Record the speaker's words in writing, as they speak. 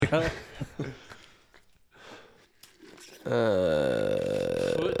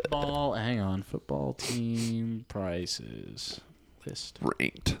Football. Hang on. Football team prices list.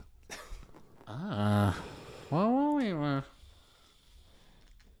 Ranked. Well,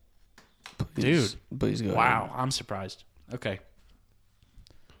 dude. Please go Wow, ahead. I'm surprised. Okay.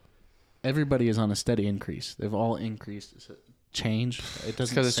 Everybody is on a steady increase. They've all increased. Is it change? It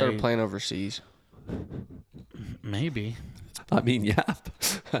doesn't Because they started say- playing overseas. Maybe. I mean, yeah.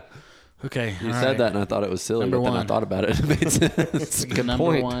 Okay. You said that and I thought it was silly, Number but then I one. thought about it. It made sense. Good Number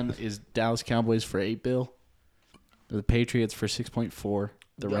point. 1 is Dallas Cowboys for $8 billion. The Patriots for 6.4.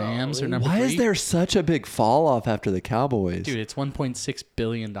 The Rams are number 3. Why is there such a big fall off after the Cowboys? Dude, it's $1.6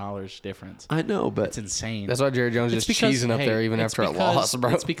 billion difference. I know, but It's insane. That's why Jerry Jones is It's just cheesing up there even it's after a loss,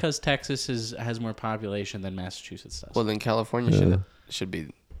 bro. It's because Texas has more population than Massachusetts does. Well, then California should be,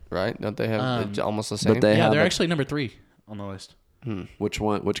 right? Don't they have it's almost the same? they yeah, have they're a- actually number 3 on the list. which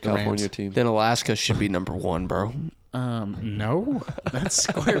one? Which California Rams. team? Then Alaska should be number 1, bro. No, that's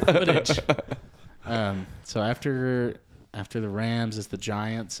square footage. So after the Rams is the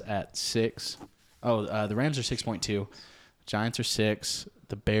Giants at 6. Oh, the Rams are 6.2. Giants are 6.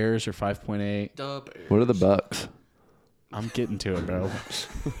 The Bears are 5.8. What are the Bucks? I'm getting to it, bro.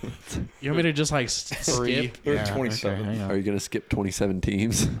 You want me to just like skip? They're Yeah, 27. okay, hang on. Are you going to skip 27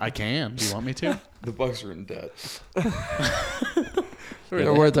 teams? I can. Do you want me to? The Bucks are in debt.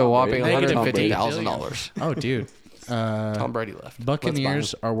 They're worth a whopping Negative $150,000. Oh, dude. Tom Brady left.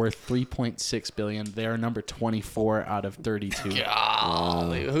 Buccaneers are worth $3.6 billion. They are number 24 out of 32.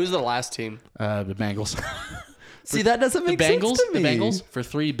 Golly. Who's the last team? The Bengals. See, that doesn't The make Bengals. sense to The me. Bengals for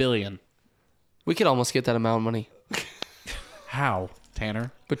 $3 billion. We could almost get that amount of money. How,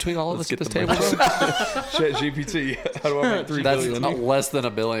 Tanner? Between all of us at this get the table, bro? Chat GPT. How do I make $3 That's billion? less than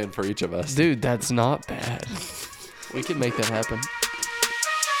 $1 billion for each of us. Dude, that's not bad. We could make that happen.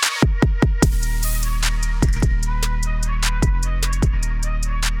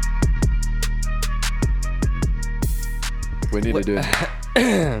 We need to do it.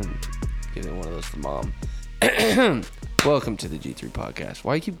 Getting one of those for mom. Welcome to the G3 podcast.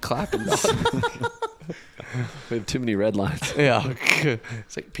 Why you keep clapping, dog? We have too many red lines. Yeah.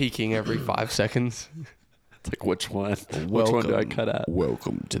 It's like peaking every 5 seconds. It's like, which one? Which one do I cut out?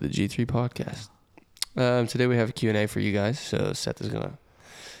 Welcome to the G3 podcast. Today we have a Q&A for you guys. So Seth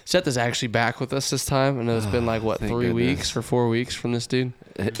is actually back with us this time. I know it's been like, what, Thank 3 goodness. weeks or 4 weeks from this dude?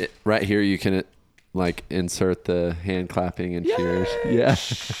 Right here, you can like insert the hand clapping and cheers. Yeah.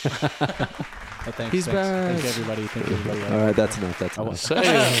 Oh, thanks. He's back. Thank everybody. Thank everybody. All right, that's enough. That's enough.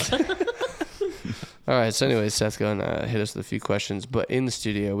 So anyways, Seth's going to hit us with a few questions. But in the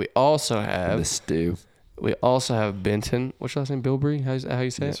studio, we also The have stew. Benton. What's your last name? Bilbrey? How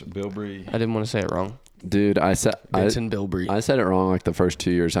you say Yes, it? Bilbrey. I didn't want to say it wrong. Dude, I said Bilbrey. I said it wrong like the first 2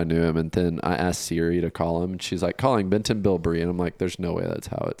 years I knew him, and then I asked Siri to call him, and she's like, calling Benton Bilbrey, and I'm like, there's no way that's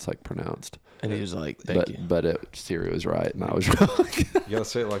how it's like pronounced. And he was like, thank you. But Siri was right, and I was wrong. You gotta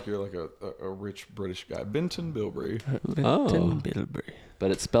say it like you're like a rich British guy. Benton Bilbrey. Benton Bilbrey.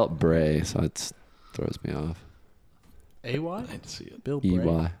 But it's spelt Bray, so it throws me off. A-Y? I didn't see it. Bill Bray.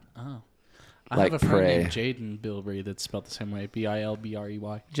 E-Y. Oh. I Like have a friend pray. named Jaden Bilbrey that's spelled the same way.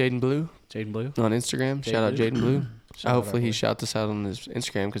 Bilbrey. Jaden Blue Jaden Blue. on Instagram. Shout out Jaden Jaden Blue. Shout out Hopefully he our boy. shouts us out on his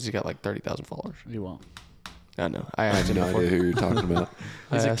Instagram because he's got like 30,000 followers. You won't. I know. I I asked have him no before. idea who you're talking about.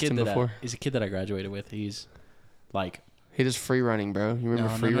 He's I a asked kid him before. he's a kid that I graduated with. He's like He does free running, bro. You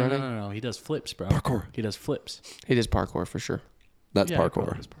remember free running? No. He does flips, bro. Parkour. He does flips. He does parkour for sure. That's Yeah, he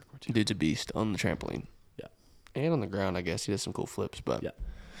probably parkour. does parkour too. Dude's a beast on the trampoline. Yeah. And on the ground, I guess. He does some cool flips. But Yeah.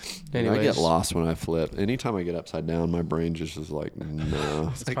 anyways, I get lost when I flip. Anytime I get upside down, my brain just is like, no.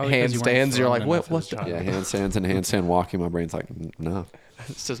 It's like probably 'cause you weren't handstands, you're like, throwing what- enough as what a the- child. Yeah, handstands and handstand walking, my brain's like, no.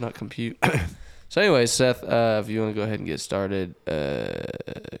 This does not compute. So anyways, Seth, if you want to go ahead and get started, go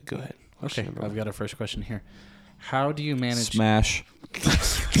ahead. Okay, Number I've one. got a first question here. How do you manage Smash.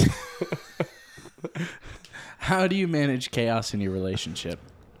 How do you manage chaos in your relationship?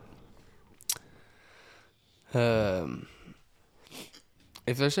 If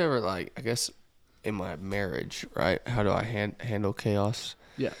there's ever like, I guess, in my marriage, right? How do I handle chaos?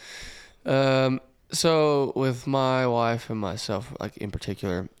 Yeah. So with my wife and myself, like in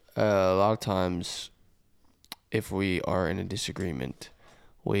particular, a lot of times, if we are in a disagreement,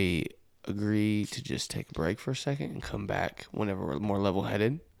 we agree to just take a break for a second and come back whenever we're more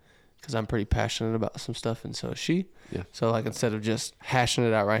level-headed. Because I'm pretty passionate about some stuff, and so is she. Yeah. So like instead of just hashing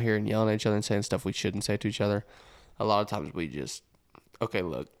it out right here and yelling at each other and saying stuff we shouldn't say to each other, a lot of times we just okay,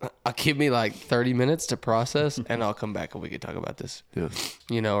 look, I'll give me like 30 minutes to process, and I'll come back and we can talk about this. Yeah.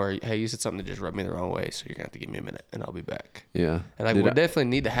 You know, or hey, you said something that just rubbed me the wrong way, so you're gonna have to give me a minute, and I'll be back. Yeah. And like, we definitely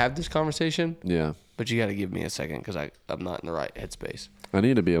need to have this conversation. Yeah. But you got to give me a second because I'm not in the right headspace. I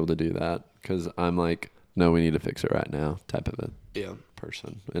need to be able to do that because I'm like, no, we need to fix it right now type of a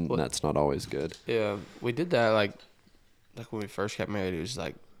person. And that's not always good. Yeah. We did that like when we first got married. It was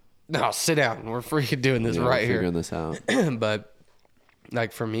like, no, sit down. We're freaking doing this right here. Figuring this out. But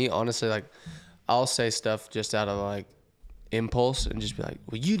like for me, honestly, like I'll say stuff just out of like impulse and just be like,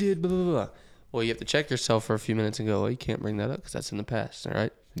 well, you did blah, blah, blah. Well, you have to check yourself for a few minutes and go, well, you can't bring that up because that's in the past. All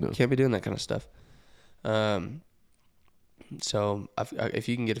right. No. You can't be doing that kind of stuff. So if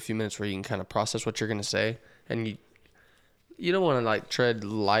you can get a few minutes where you can kind of process what you're going to say, and you don't want to like tread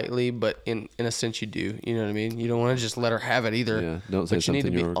lightly, but in a sense you do, you know what I mean? You don't want to just let her have it either. Yeah. Don't say but you need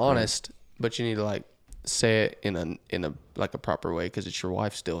something to be honest, but you need to like say it in a like a proper way because it's your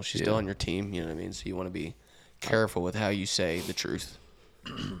wife still. She's still on your team, you know what I mean? So you want to be careful with how you say the truth.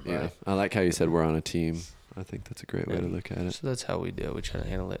 Yeah. Right? I like how you said we're on a team. I think that's a great way to look at it. So that's how we do it. We try to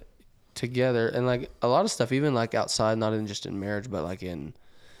handle it together. And like a lot of stuff, even like outside, not in just in marriage, but like in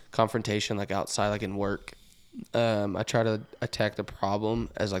confrontation, like outside, like in work, I try to attack the problem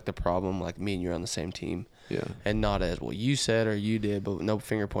as like the problem, like me and you're on the same team. Yeah. And not as, well, you said or you did, but no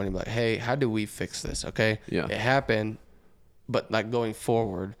finger pointing, like, hey, how do we fix this? Okay. Yeah. It happened, but like going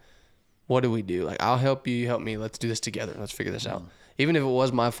forward, what do we do? Like, I'll help you, you help me. Let's do this together. Let's figure this out. Even if it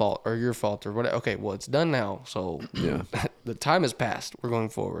was my fault or your fault or whatever. Okay, well, it's done now. So Yeah. the time has passed. We're going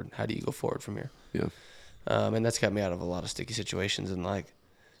forward. How do you go forward from here? Yeah. And that's got me out of a lot of sticky situations in like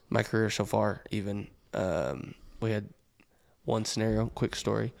my career so far. Even we had one scenario, quick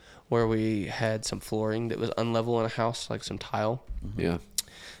story, where we had some flooring that was unlevel in a house, like some tile. Yeah.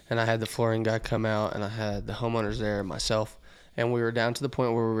 And I had the flooring guy come out, and I had the homeowners there and myself. And we were down to the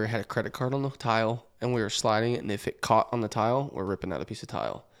point where we had a credit card on the tile, and we were sliding it. And if it caught on the tile, we're ripping out a piece of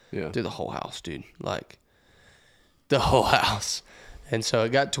tile. Yeah. Through the whole house, dude. Like, the whole house. And so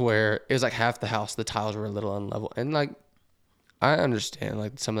it got to where it was like half the house, the tiles were a little unlevel. And like, I understand,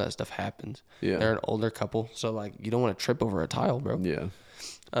 like, some of that stuff happens. Yeah. They're an older couple, so like, you don't want to trip over a tile, bro. Yeah.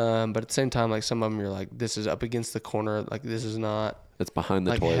 But at the same time, like, some of them you're like, this is up against the corner. Like, this is not. It's behind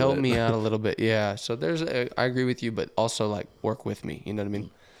the like, toilet. help me out a little bit. Yeah. So I agree with you, but also like work with me. You know what I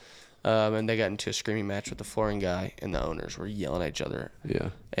mean? And they got into a screaming match with the flooring guy, and the owners were yelling at each other. Yeah.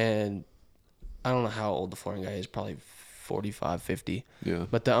 And I don't know how old the flooring guy is, probably 45, 50. Yeah.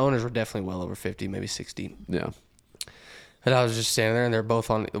 But the owners were definitely well over 50, maybe 60. Yeah. And I was just standing there, and they're both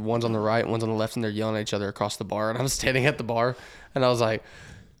one's on the right, one's on the left, and they're yelling at each other across the bar. And I'm standing at the bar, and I was like,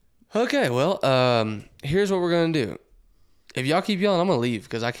 okay, well, here's what we're going to do. If y'all keep yelling, I'm going to leave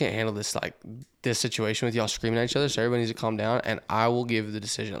because I can't handle this situation with y'all screaming at each other. So everybody needs to calm down, and I will give the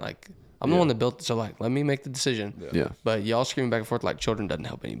decision. Like, I'm the one that built it, so like, let me make the decision. Yeah. But y'all screaming back and forth like children doesn't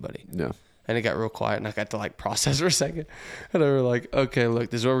help anybody. Yeah. And it got real quiet, and I got to like process for a second. And I were like, okay, look,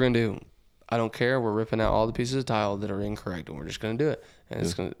 this is what we're going to do. I don't care. We're ripping out all the pieces of tile that are incorrect, and we're just going to do it.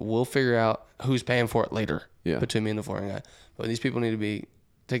 And we'll figure out who's paying for it later between me and the flooring guy. But these people need to be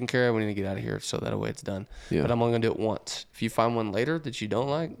taken care of. We need to get out of here so that way it's done. Yeah. But I'm only going to do it once. If you find one later that you don't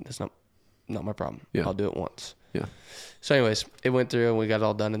like, that's not my problem. Yeah. I'll do it once. Yeah. So anyways, it went through and we got it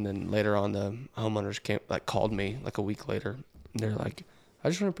all done. And then later on, the homeowners called me like a week later. And they're like, I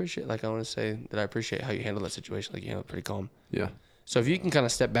just want to appreciate, like, I want to say that I appreciate how you handled that situation. Like, you handled it pretty calm. Yeah. So if you can kind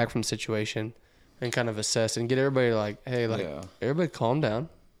of step back from the situation and kind of assess and get everybody like, hey, like, everybody calm down.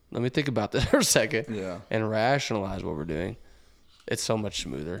 Let me think about this for a second. Yeah. And rationalize what we're doing. It's so much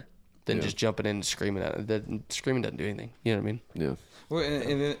smoother than just jumping in and screaming at it. Screaming doesn't do anything. You know what I mean? Yeah. Well,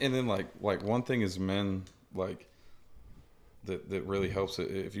 and then like one thing is men, like, that really helps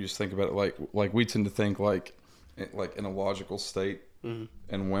it if you just think about it. Like we tend to think like in a logical state,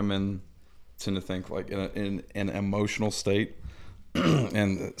 and women tend to think like in an emotional state.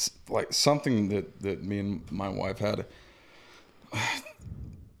 And like something that me and my wife had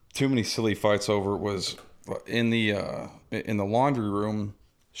too many silly fights over was in the laundry room.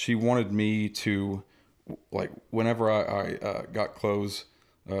 She wanted me to, like, whenever I got clothes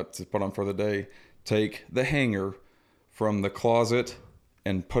to put on for the day, take the hanger from the closet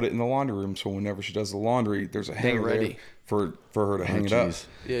and put it in the laundry room. So whenever she does the laundry, there's a hanger ready for her to hang it up.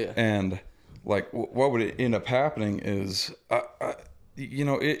 Yeah. And like what would end up happening is,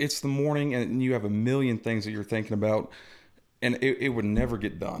 it's the morning and you have a million things that you're thinking about, and it would never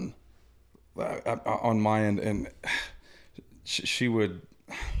get done on my end. And she would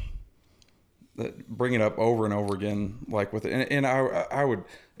bring it up over and over again, like with it. And I would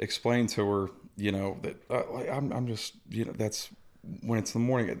explain to her, that like I'm just, that's when it's the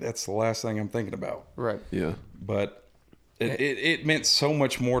morning, that's the last thing I'm thinking about. Right. Yeah. But it meant so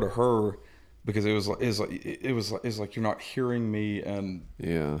much more to her because it was like you're not hearing me, and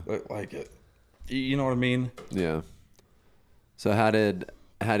Yeah. like it, you know what I mean? Yeah. So how did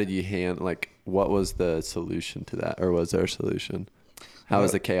you like, what was the solution to that, or was there a solution? How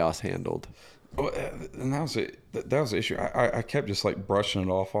was the chaos handled? Well, and that was it. That was the issue. I kept just like brushing it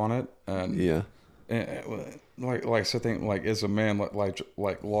off on it, and Yeah. like I said, think like as a man,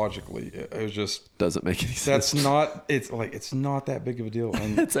 like logically, it was just Doesn't make any sense. that's not. It's not that big of a deal,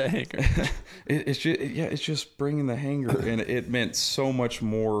 and It's a hanger. it's just it's just bringing the hanger, and it meant so much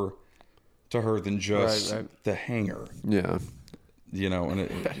more to her than just the hanger. Yeah. You know, and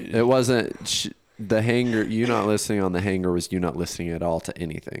It wasn't the hanger. You not listening on the hanger was you not listening at all to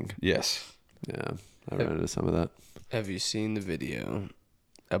anything. yes. Yeah. I ran into some of that. Have you seen the video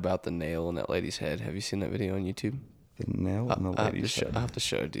about the nail in that lady's head? Have you seen that video on YouTube? The nail in the lady's head. I have to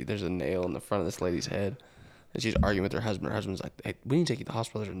show it, dude. There's a nail in the front of this lady's head. And she's arguing with her husband. Her husband's like, hey, we need to take you to the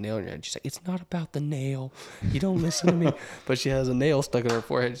hospital. There's a nail in your head. She's like, it's not about the nail. You don't listen to me. But she has a nail stuck in her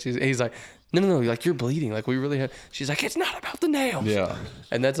forehead. He's like, no. Like, you're bleeding. Like, we really have. She's like, it's not about the nail. Yeah.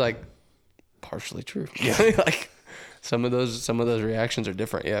 And that's like partially true. Yeah. Like some of those reactions are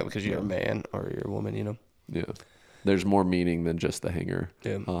different. Yeah. Because you're a man or you're a woman, you know? Yeah. There's more meaning than just the hanger.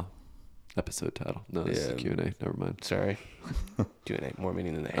 Yeah. Episode title. No, this is a Q&A. Never mind. Sorry. Q&A. More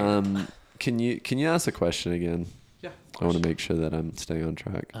meaning than the hanger. Can you ask the question again? Yeah. I want to make sure that I'm staying on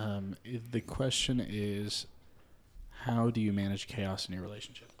track. The question is, how do you manage chaos in your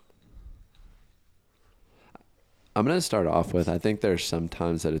relationship? I'm going to start off with, I think there's some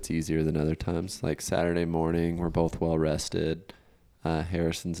times that it's easier than other times. Like Saturday morning, we're both well rested.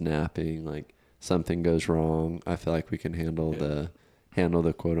 Harrison's napping. Like something goes wrong. I feel like we can handle the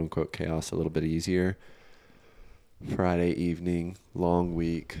quote unquote chaos a little bit easier. Friday evening, long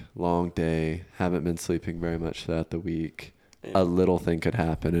week, long day. Haven't been sleeping very much throughout the week. Yeah. A little thing could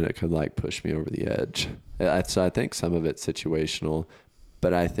happen and it could like push me over the edge. So I think some of it's situational,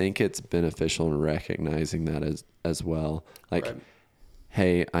 but I think it's beneficial in recognizing that as well. Like,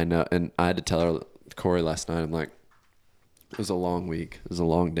 hey, I know, and I had to tell her, Corey, last night, I'm like, it was a long week. It was a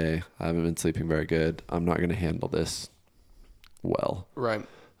long day. I haven't been sleeping very good. I'm not going to handle this well. Right.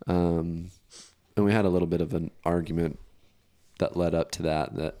 And we had a little bit of an argument that led up to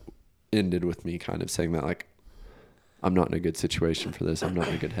that ended with me kind of saying that, like, I'm not in a good situation for this. I'm not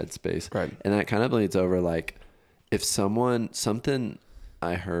in a good headspace. Right. And that kind of bleeds over, like, if something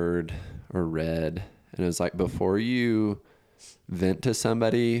I heard or read, and it was like, before you vent to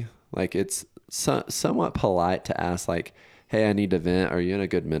somebody, like, it's somewhat polite to ask, like, hey, I need to vent. Are you in a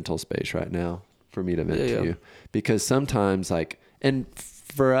good mental space right now for me to vent to you? Because sometimes, like, and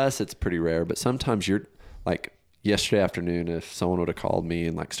for us, it's pretty rare, but sometimes you're like, yesterday afternoon, if someone would have called me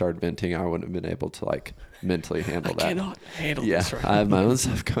and like started venting, I wouldn't have been able to like mentally handle that. I cannot handle this right I have my own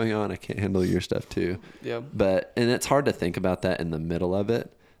stuff going on. I can't handle your stuff too. Yeah. And it's hard to think about that in the middle of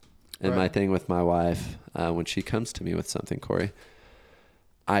it. And my thing with my wife, when she comes to me with something, Corey,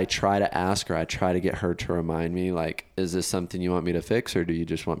 I try to ask her, I try to get her to remind me, like, is this something you want me to fix or do you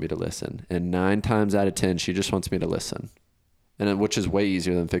just want me to listen? And 9 times out of 10, she just wants me to listen. And which is way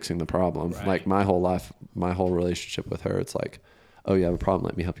easier than fixing the problem. Right. Like my whole life, my whole relationship with her, it's like, oh, you have a problem,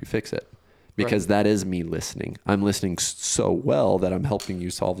 let me help you fix it. Because that is me listening. I'm listening so well that I'm helping you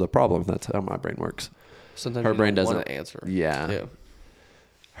solve the problem. That's how my brain works. Sometimes her brain doesn't want to answer. Yeah.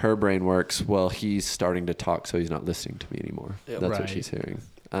 Her brain works, well, he's starting to talk, so he's not listening to me anymore. Yeah, that's what she's hearing.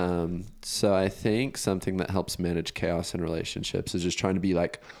 So I think something that helps manage chaos in relationships is just trying to be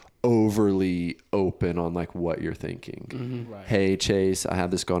like overly open on like what you're thinking. Mm-hmm. Right. Hey, Chase, I have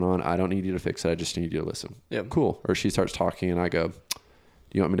this going on. I don't need you to fix it. I just need you to listen. Yeah. Cool. Or she starts talking and I go, do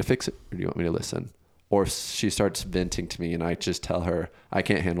you want me to fix it or do you want me to listen? Or she starts venting to me and I just tell her, I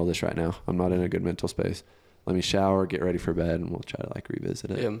can't handle this right now. I'm not in a good mental space. Let me shower, get ready for bed, and we'll try to like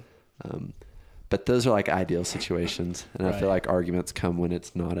revisit it. Yeah. But those are like ideal situations. And I feel like arguments come when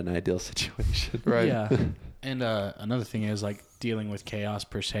it's not an ideal situation. Right. Yeah. And another thing is like dealing with chaos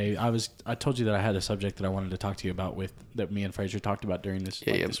per se. I told you that I had a subject that I wanted to talk to you about that me and Fraser talked about during this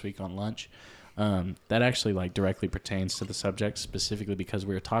this week on lunch. That actually like directly pertains to the subject specifically because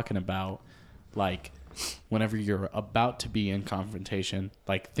we were talking about like whenever you're about to be in confrontation,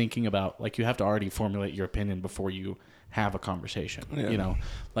 like thinking about like you have to already formulate your opinion before you have a conversation. Yeah. You know,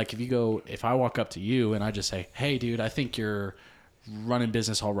 like if I walk up to you and I just say, hey dude, I think you're running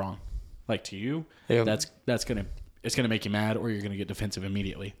business all wrong. Like to you, it's gonna make you mad or you're gonna get defensive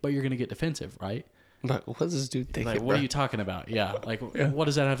immediately. But you're gonna get defensive, right? Like, what does this dude think? Like, what are you talking about? Yeah. Like, what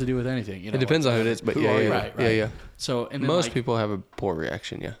does that have to do with anything? You know, It depends on who it is, but yeah, Right. yeah. So, and then Most like, people have a poor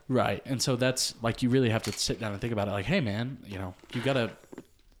reaction, yeah. right. And so that's like, you really have to sit down and think about it. Like, hey, man, you know, you gotta,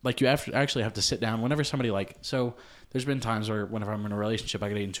 like, you actually have to sit down whenever somebody like, so there's been times where whenever I'm in a relationship, I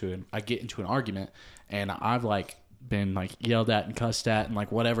get into an argument, and I've like been like yelled at and cussed at and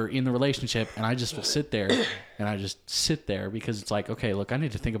like whatever in the relationship, and I just will sit there because it's like, okay, look, I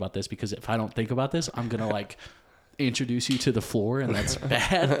need to think about this, because if I don't think about this, I'm gonna like introduce you to the floor, and that's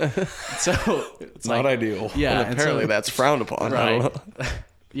bad. So it's Not like, ideal. yeah, And apparently that's frowned upon. I don't right. know.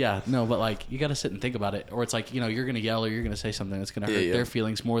 Yeah, no, but like, you got to sit and think about it, or it's like, you know, you're gonna yell or you're gonna say something that's gonna hurt their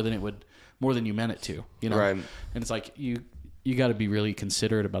feelings more than you meant it to, you know. Right. And it's like you got to be really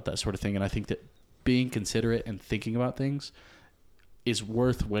considerate about that sort of thing, and I think that being considerate and thinking about things is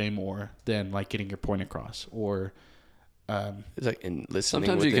worth way more than like getting your point across, or It's like in listening.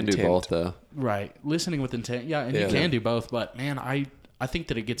 Sometimes with you can do intent. both though. right, listening with intent. Yeah, and you can do both, but man, I think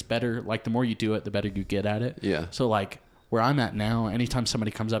that it gets better. Like, the more you do it, the better you get at it. Yeah. So like, where I'm at now, anytime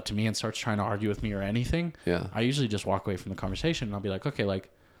somebody comes up to me and starts trying to argue with me or anything, Yeah. I usually just walk away from the conversation, and I'll be like, okay, like,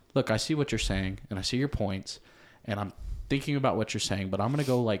 look, I see what you're saying, and I see your points, and I'm thinking about what you're saying, but I'm going to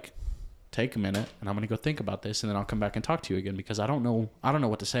go like take a minute, and I'm going to go think about this, and then I'll come back and talk to you again, because I don't know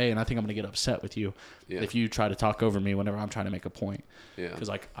what to say, and I think I'm going to get upset with you if you try to talk over me whenever I'm trying to make a point. Yeah. Because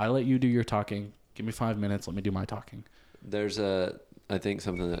like, I let you do your talking. Give me 5 minutes. Let me do my talking. I think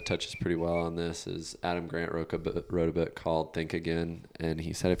something that touches pretty well on this is Adam Grant wrote a book called Think Again. And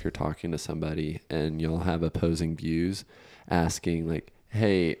he said, if you're talking to somebody and you'll have opposing views, asking like,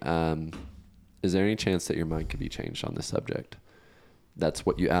 hey, is there any chance that your mind could be changed on this subject? That's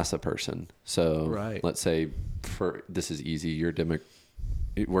what you ask a person. So let's say this is easy. We're going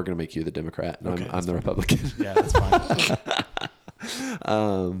to make you the Democrat, and I'm the Republican. Yeah, that's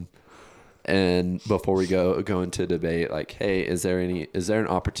fine. And before we go into debate, like, hey, is there an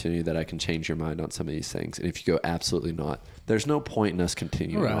opportunity that I can change your mind on some of these things? And if you go, absolutely not, there's no point in us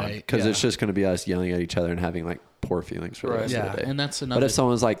continuing on, because it's just going to be us yelling at each other and having like poor feelings for the rest of the day. And that's another. But if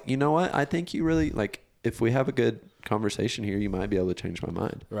someone's like, you know what, I think you really like, if we have a good conversation here, you might be able to change my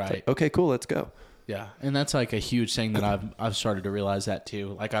mind. Right. Like, okay, cool, let's go. Yeah, and that's like a huge thing that I've started to realize that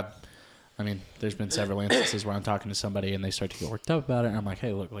too. Like I mean, there's been several instances where I'm talking to somebody and they start to get worked up about it, and I'm like,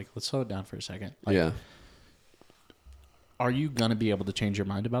 hey, look, like, let's slow it down for a second. Like, yeah. Are you gonna be able to change your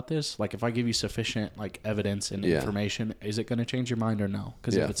mind about this? Like, if I give you sufficient like evidence and information, is it gonna change your mind or no?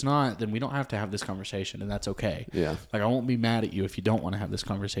 Because if it's not, then we don't have to have this conversation, and that's okay. Yeah. Like, I won't be mad at you if you don't want to have this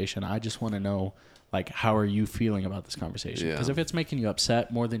conversation. I just want to know, like, how are you feeling about this conversation? Because if it's making you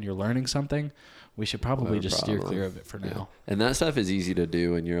upset more than you're learning something, we should probably steer clear of it for now. And that stuff is easy to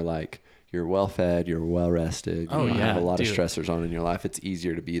do when you're like, you're well fed, you're well rested, you have a lot of stressors on in your life. It's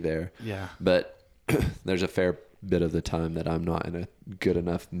easier to be there. Yeah. But there's a fair bit of the time that I'm not in a good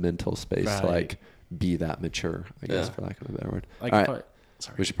enough mental space to like be that mature, I guess, for lack of a better word. Like, all right.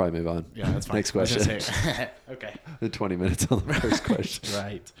 Sorry. We should probably move on. Yeah, that's fine. Next question. Okay. The 20 minutes on the first question.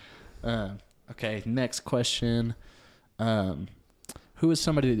 Right. Okay, next question. Who is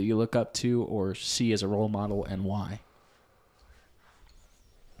somebody that you look up to or see as a role model, and why?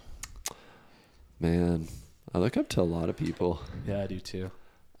 Man, I look up to a lot of people. Yeah, I do too.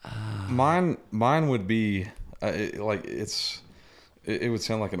 Mine would be it would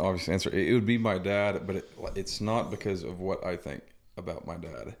sound like an obvious answer. It would be my dad, but it's not because of what I think about my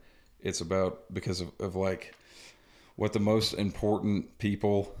dad. It's because of like what the most important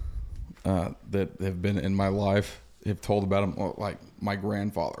people that have been in my life have told about him. Like my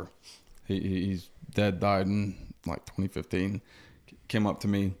grandfather, he's dead, died in like 2015. Came up to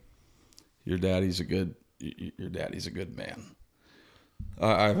me, your daddy's a good man.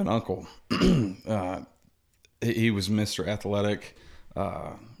 I have an uncle. He was Mr. Athletic.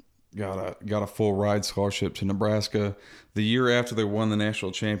 Got a full ride scholarship to Nebraska. The year after they won the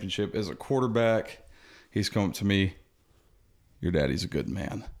national championship as a quarterback, he's come up to me, your daddy's a good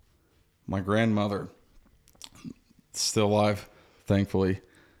man. My grandmother, still alive, thankfully,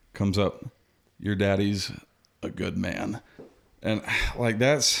 comes up, your daddy's a good man. And like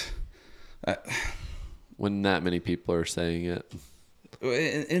that's... when that many people are saying it.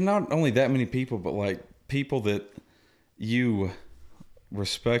 And not only that many people, but like people that you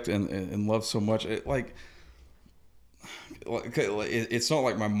respect and love so much. It's not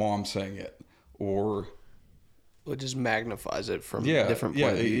like my mom saying it, or it just magnifies it from a different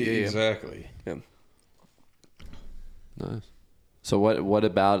point of view. Exactly. Yeah. Nice. So what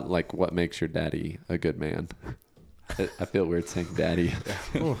about like what makes your daddy a good man? I feel weird saying daddy.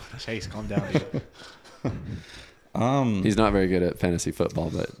 Oh, Chase, calm down. He's not very good at fantasy football,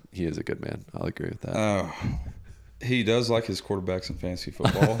 but he is a good man. I'll agree with that. He does like his quarterbacks in fantasy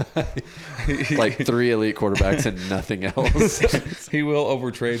football. Like 3 elite quarterbacks and nothing else. He will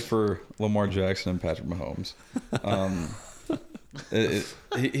overtrade for Lamar Jackson and Patrick Mahomes.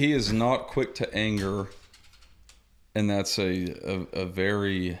 He is not quick to anger, and that's a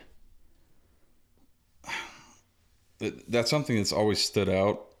very that's something that's always stood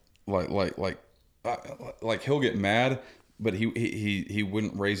out. Like he'll get mad, but he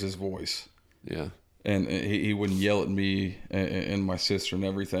wouldn't raise his voice. Yeah. And he wouldn't yell at me and my sister and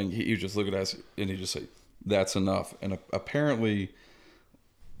everything. He would just look at us and he'd just say, "That's enough." And apparently,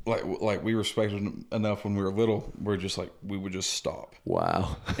 like we respected him enough when we were little. We're just like, we would just stop.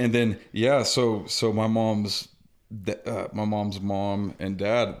 Wow. And then so my mom's mom and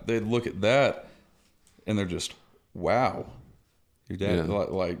dad, they'd look at that and they're just, "Wow, your dad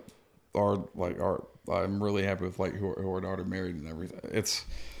I'm really happy with like who our daughter married and everything." It's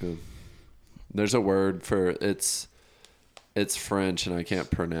good. There's a word for it's French and I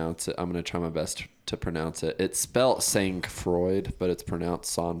can't pronounce it. I'm going to try my best to pronounce it. It's spelled sang-froid, but it's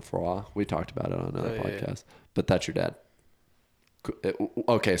pronounced sang-froid. We talked about it on another podcast. Yeah. But that's your dad.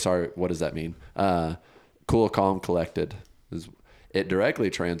 Okay, sorry. What does that mean? Cool, calm, collected. It directly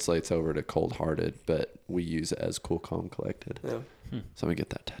translates over to cold-hearted, but we use it as cool, calm, collected. Yeah. So I'm going to get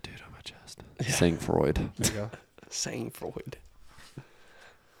that tattooed on my chest. Yeah. Sang-froid. There you go. Sang-froid.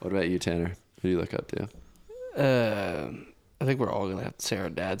 What about you, Tanner? Who do you look up to? I think we're all gonna have to say our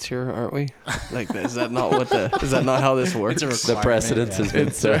dads here, aren't we? Like, is that not how this works? The precedence has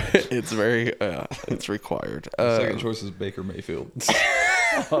been set. It's very it's required. Second choice is Baker Mayfield.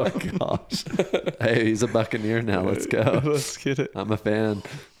 Oh gosh. Hey, he's a Buccaneer now. Let's go. Let's get it. I'm a fan.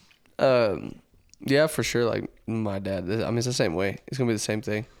 Yeah, for sure. Like my dad. I mean, it's the same way. It's gonna be the same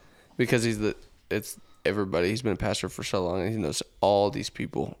thing because it's everybody. He's been a pastor for so long and he knows all these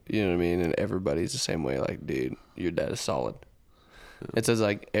people, you know what I mean? And everybody's the same way. Like, dude, your dad is solid. It says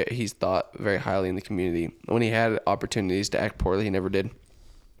like he's thought very highly in the community. When he had opportunities to act poorly, he never did.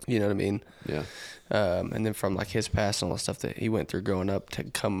 You know what I mean? Yeah. And then from like his past and all the stuff that he went through growing up to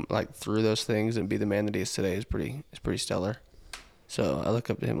come like through those things and be the man that he is today is pretty stellar. So I look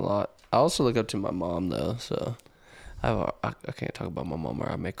up to him a lot. I also look up to my mom though. So I can't talk about my mom or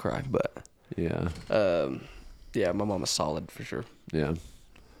I may cry, but yeah. Yeah, my mom is solid for sure. Yeah.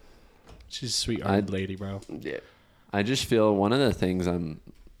 She's a sweet-hearted lady, bro. Yeah. I just feel one of the things I'm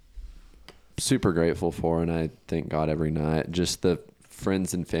super grateful for, and I thank God every night, just the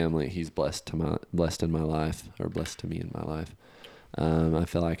friends and family he's blessed in my life, or blessed to me in my life. I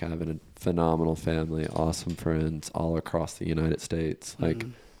feel like I have a phenomenal family, awesome friends all across the United States. Like,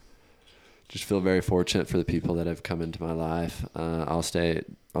 just feel very fortunate for the people that have come into my life. I'll stay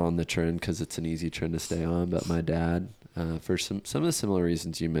on the trend because it's an easy trend to stay on. But my dad, for some of the similar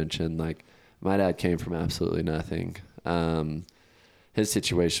reasons you mentioned, like my dad came from absolutely nothing. His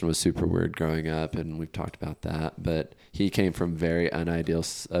situation was super weird growing up, and we've talked about that. But he came from a very unideal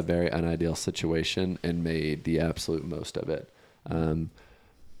situation and made the absolute most of it.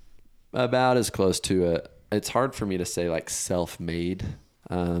 About as close to it. It's hard for me to say like self-made.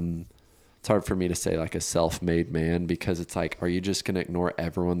 It's hard for me to say like a self-made man because it's like, are you just going to ignore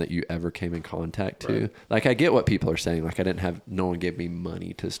everyone that you ever came in contact to? Right. Like, I get what people are saying. Like, no one gave me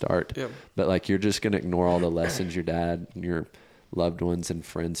money to start. Yep. But like, you're just going to ignore all the lessons your dad and your loved ones and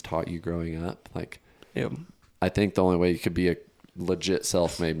friends taught you growing up. Like, yep. I think the only way you could be a legit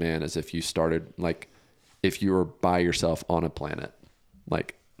self-made man is if you started, like, if you were by yourself on a planet.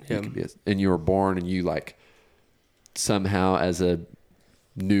 Like, you could be and you were born and you like somehow as a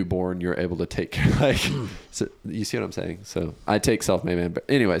newborn you're able to take care, like, so you see what I'm saying? So I take self-made man, but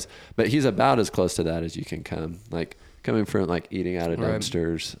anyways, but he's about as close to that as you can come, like coming from like eating out of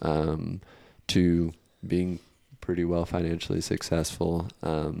dumpsters to being pretty well financially successful,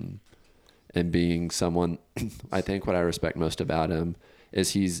 and being someone I think what I respect most about him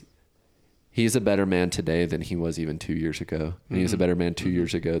is he's a better man today than he was even 2 years ago. And he's a better man 2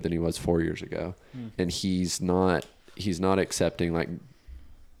 years ago than he was 4 years ago. And he's not accepting like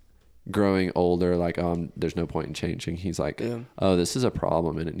growing older, like, there's no point in changing. He's like, oh, this is a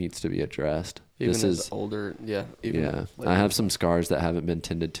problem and it needs to be addressed. Even this as older, I have some scars that haven't been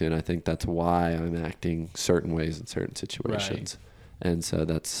tended to, and I think that's why I'm acting certain ways in certain situations. Right. And so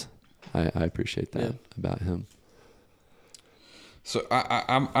I appreciate that about him. So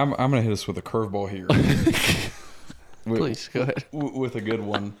I'm gonna hit us with a curveball here. Please go ahead with a good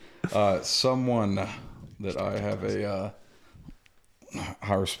one. Someone that I have a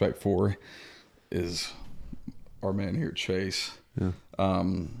high respect for is our man here, Chase. Yeah.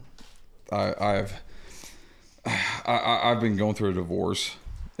 I've been going through a divorce,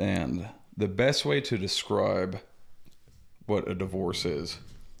 and the best way to describe what a divorce is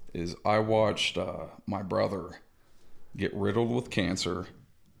I watched my brother get riddled with cancer.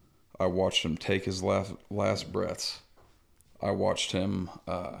 I watched him take his last breaths. I watched him,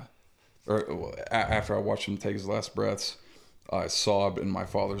 after I watched him take his last breaths, I sobbed in my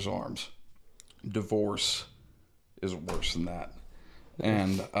father's arms. Divorce is worse than that.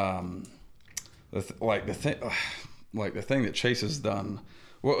 And the thing that Chase has done,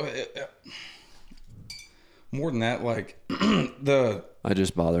 well, more than that, like I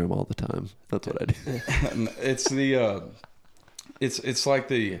just bother him all the time. That's what I do. It's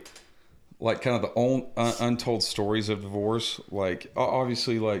like kind of the untold stories of divorce. Like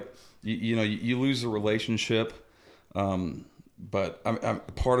obviously, like you lose the relationship, but I'm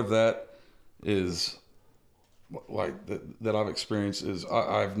part of that is like that I've experienced is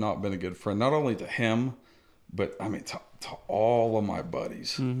I've not been a good friend, not only to him, but I mean to all of my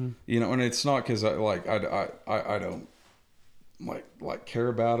buddies. And it's not because I don't like care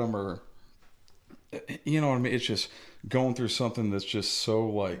about them, or you know what I mean. It's just going through something that's just so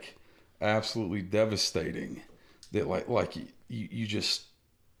like absolutely devastating that like you just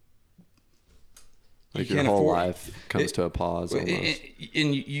like your whole life comes to a pause almost.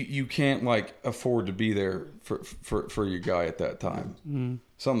 And you can't like afford to be there for your guy at that time.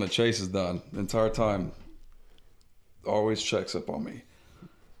 Something that Chase has done the entire time, always checks up on me,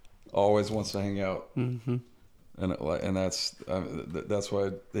 always wants to hang out. And that's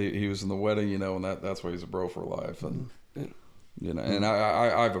why he was in the wedding, and that's why he's a bro for life. And and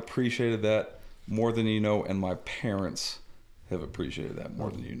I've appreciated that more than you know, and my parents have appreciated that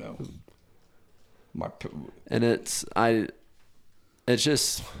more than you know. And it's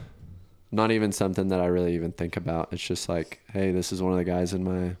just not even something that I really even think about. It's just like, hey, this is one of the guys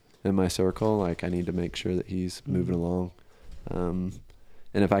in my circle. Like, I need to make sure that he's moving along. And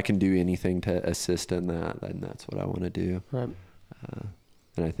if I can do anything to assist in that, then that's what I want to do. Right.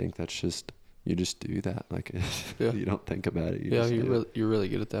 And I think that's just, you just do that. Like, you don't think about it. You're really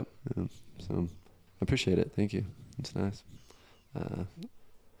good at that. Yeah. So I appreciate it. Thank you. It's nice.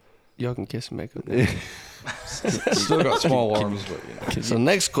 Y'all can kiss and make up now. Still got small arms, but So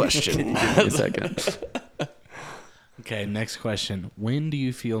next question. Give me a second. Okay, next question. When do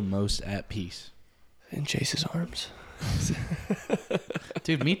you feel most at peace? In Chase's arms.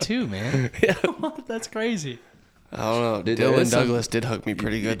 Dude, me too, man. That's crazy. I don't know. Dylan Douglas did hug me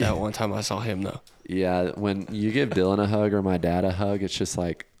pretty good that one time I saw him, though. Yeah, when you give Dylan a hug or my dad a hug, it's just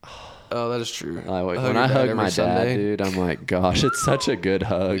like... Oh, that is true. When I hug my dad, dude, I'm like, gosh, it's such a good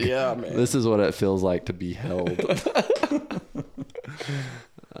hug. Yeah, man. This is what it feels like to be held.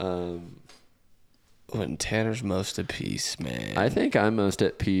 When Tanner's most at peace, man. I think I'm most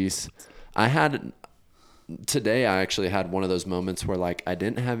at peace. Today I actually had one of those moments where like I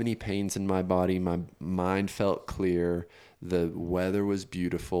didn't have any pains in my body. My mind felt clear. The weather was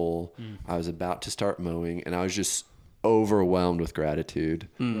beautiful. I was about to start mowing, and I was just overwhelmed with gratitude.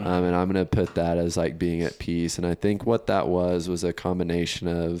 And I'm going to put that as like being at peace. And I think what that was a combination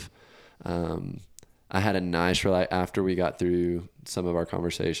of, I had a nice, after we got through some of our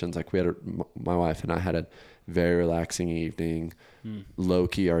conversations, like my wife and I had a very relaxing evening.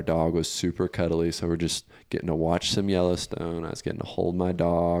 Loki, our dog, was super cuddly. So we're just getting to watch some Yellowstone. I was getting to hold my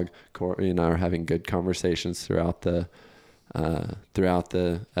dog. Corey and I were having good conversations throughout the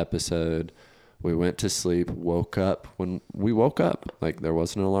episode. We went to sleep, woke up when we woke up. Like, there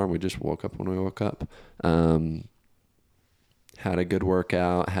wasn't an alarm. We just woke up when we woke up. Had a good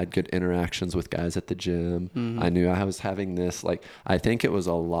workout, had good interactions with guys at the gym. I knew I was having this, like, I think it was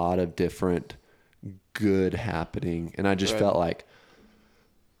a lot of different good happening. And I just felt like,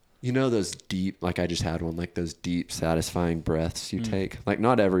 those deep, like I just had one, like those deep, satisfying breaths you take. Like,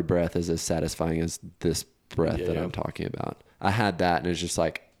 not every breath is as satisfying as this breath that I'm talking about. I had that, and it was just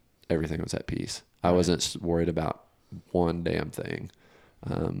like, everything was at peace. I wasn't worried about one damn thing.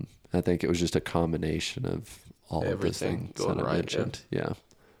 I think it was just a combination of all Everything of those things that I mentioned. Yeah.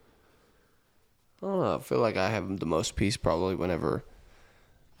 I don't know. I feel like I have the most peace probably whenever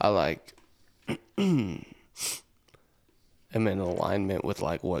I like am in alignment with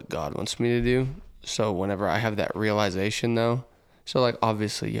like what God wants me to do. So whenever I have that realization though, so like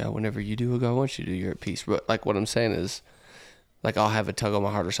obviously, whenever you do what God wants you to do, you're at peace. But like what I'm saying is, like, I'll have a tug on my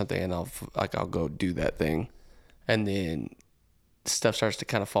heart or something, and I'll go do that thing, and then stuff starts to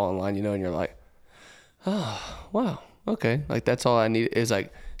kind of fall in line, and you're like, oh, wow, okay. Like, that's all I need is,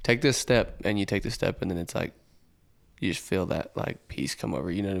 like, take this step, and you take the step, and then it's like, you just feel that, like, peace come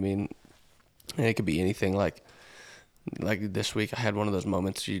over, you know what I mean? And it could be anything, like Like this week, I had one of those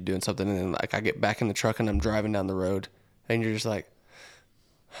moments you're doing something, and then like I get back in the truck and I'm driving down the road, and you're just like,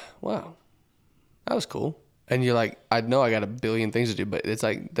 wow, that was cool. And you're like, I know I got a billion things to do, but it's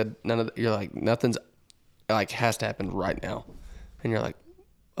like that you're like, nothing's like has to happen right now. And you're like,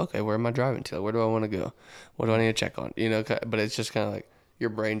 okay, where am I driving to? Where do I want to go? What do I need to check on? You know, but it's just kind of like your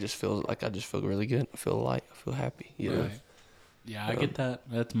brain just feels like I just feel really good. I feel light. I feel happy. You know? Yeah, I get that.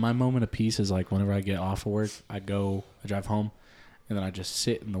 That's my moment of peace is like whenever I get off of work, I drive home, and then I just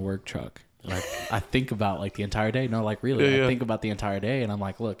sit in the work truck. Like I think about like the entire day. No, like really, I think about the entire day, and I'm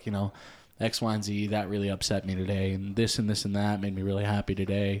like, look, you know, X, Y, and Z, that really upset me today, and this and that made me really happy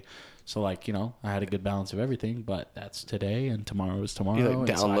today. So like, you know, I had a good balance of everything, but that's today, and tomorrow is tomorrow. You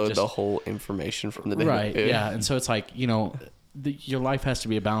like download so the whole information from the day. Right, yeah. And so it's like, you know, your life has to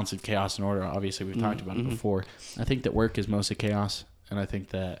be a balance of chaos and order. Obviously, we've talked about it before. I think that work is mostly chaos, and I think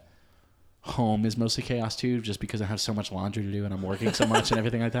that home is mostly chaos too, just because I have so much laundry to do and I'm working so much and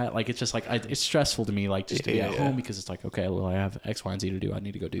everything like that. Like it's just like it's stressful to me, like just to be at home, because it's like, okay, well, I have X, Y, and Z to do. I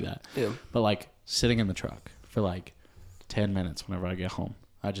need to go do that. Yeah. But like sitting in the truck for like 10 minutes whenever I get home,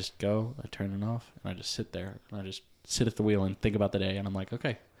 I just go, I turn it off, and I just sit there and I just sit at the wheel and think about the day, and I'm like,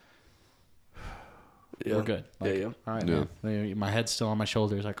 okay. We're good. Like, all right, man. My head's still on my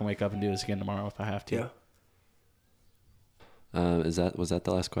shoulders. I can wake up and do this again tomorrow if I have to. Was that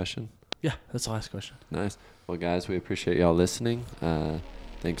the last question? Yeah, that's the last question. Nice. Well, guys, we appreciate y'all listening.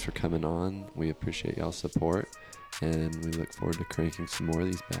 Thanks for coming on. We appreciate y'all's support, and we look forward to cranking some more of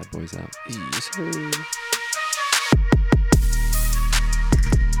these bad boys out. Yes, sir.